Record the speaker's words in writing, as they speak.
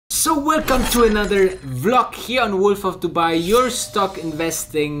So welcome to another vlog here on Wolf of Dubai, your stock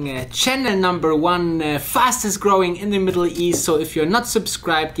investing channel number one, fastest growing in the Middle East. So if you're not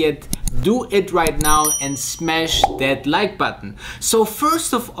subscribed yet, do it right now and smash that like button. So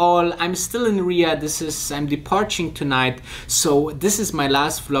first of all, I'm still in Riyadh. I'm departing tonight. So this is my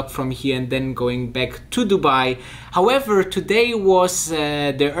last vlog from here and then going back to Dubai. However, today was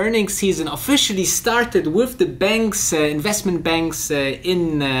the earnings season officially started with the banks, investment banks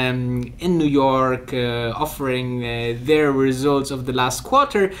in New York offering their results of the last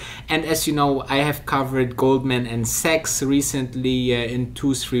quarter. And as you know, I have covered Goldman Sachs recently in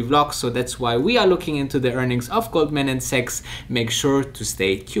 2-3 vlogs. So that's why we are looking into the earnings of Goldman Sachs. Make sure to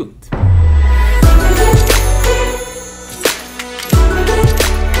stay tuned.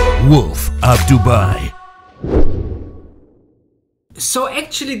 Wolf of Dubai. So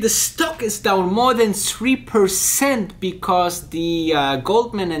actually the stock is down more than 3% because the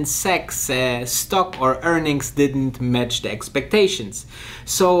Goldman Sachs stock or earnings didn't match the expectations.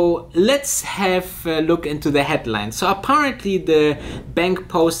 So let's have a look into the headline. So apparently the bank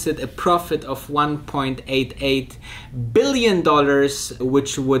posted a profit of $1.88 billion,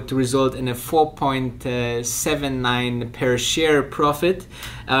 which would result in a 4.79 per share profit,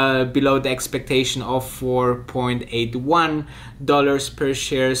 below the expectation of $4.81 per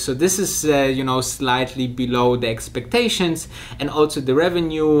share. So this is slightly below the expectations, and also the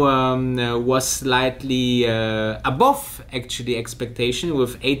revenue was slightly above actually expectation,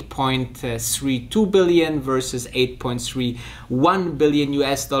 with 8.32 billion versus 8.31 billion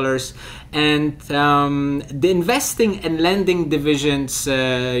US dollars. And the investing and lending divisions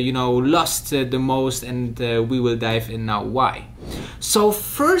lost the most, and we will dive in now why. So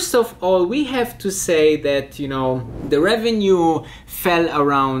first of all, we have to say that the revenue fell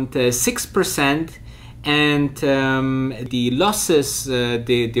around 6%, and the losses,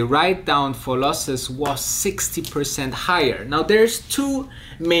 the write down for losses was 60% higher. Now there's two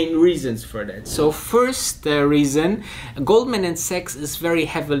main reasons for that. So first reason, Goldman Sachs is very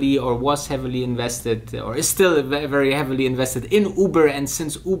heavily, or was heavily invested, or is still very heavily invested in Uber, and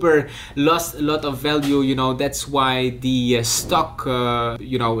since Uber lost a lot of value, that's why the stock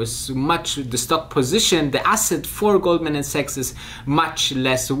is much, the stock position, the asset for Goldman Sachs is much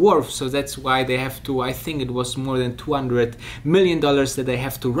less worth. So that's why they have to, I think it was more than $200 million that they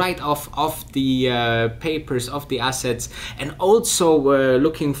have to write off of the papers, of the assets. And also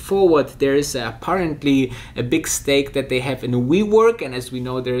looking forward, there is apparently a big stake that they have in WeWork, and as we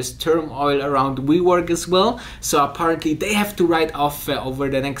know, there is turmoil around WeWork as well. So apparently they have to write off over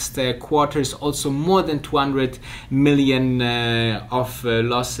the next quarters also more than 200 million of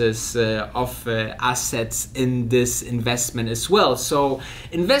losses of assets in this investment as well. So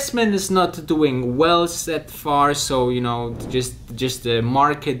investment is not doing well that far. So just the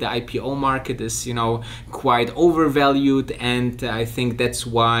market, the IPO market is quite overvalued, and I think that's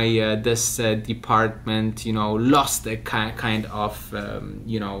why this department lost a kind of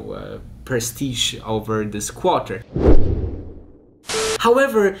prestige over this quarter.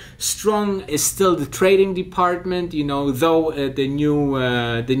 However, strong is still the trading department, though the new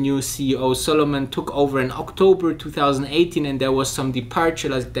CEO Solomon took over in October 2018, and there was some departure,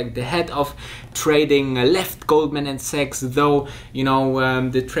 like the head of trading left Goldman Sachs, though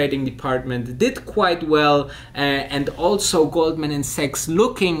the trading department did quite well, and also Goldman Sachs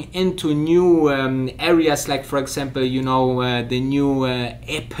looking into new areas, like for example the new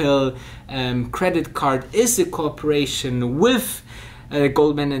Apple credit card is a cooperation with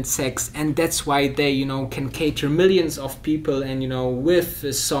Goldman Sachs, and that's why they can cater millions of people, and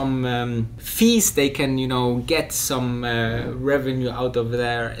with some fees they can get some revenue out of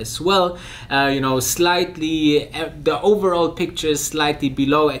there as well. Slightly the overall picture is slightly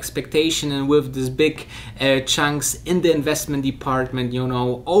below expectation, and with this big chunks in the investment department,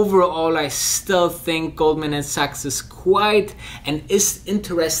 overall I still think Goldman Sachs is quite an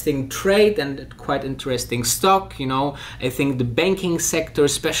interesting trade and quite interesting stock. I think the banking sector,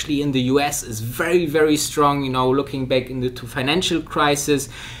 especially in the US, is very, very strong, looking back into the financial crisis.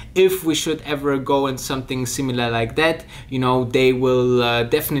 If we should ever go in something similar like that, they will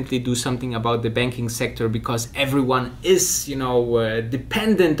definitely do something about the banking sector, because everyone is,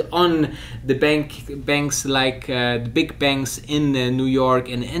 dependent on the banks like the big banks in New York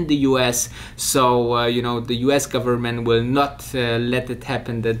and in the US. So, the US government will not let it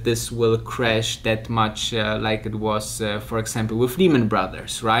happen that this will crash that much like it was, for example, with Lehman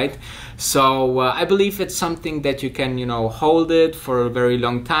Brothers, right? So I believe it's something that you can, hold it for a very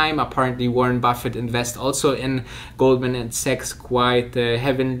long time. time. Apparently Warren Buffett invests also in Goldman Sachs quite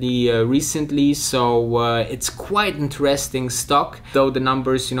heavily recently, so it's quite interesting stock. Though the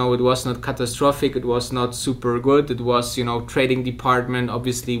numbers, you know, it was not catastrophic, it was not super good, it was, you know, trading department.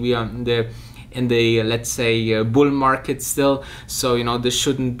 Obviously we are in the let's say bull market still, so you know this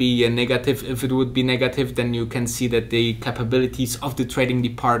shouldn't be a negative. If it would be negative, then you can see that the capabilities of the trading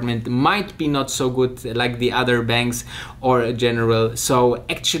department might be not so good like the other banks or general. So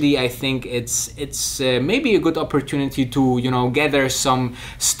actually I think it's maybe a good opportunity to, you know, gather some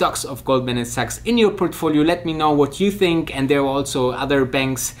stocks of Goldman Sachs in your portfolio. Let me know what you think, and there are also other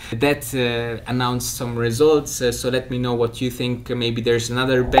banks that announced some results, so let me know what you think. Maybe there's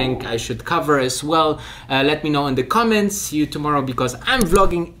another bank I should cover as well. Let me know in the comments. See you tomorrow because I'm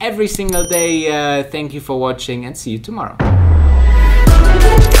vlogging every single day. Thank you for watching and see you tomorrow.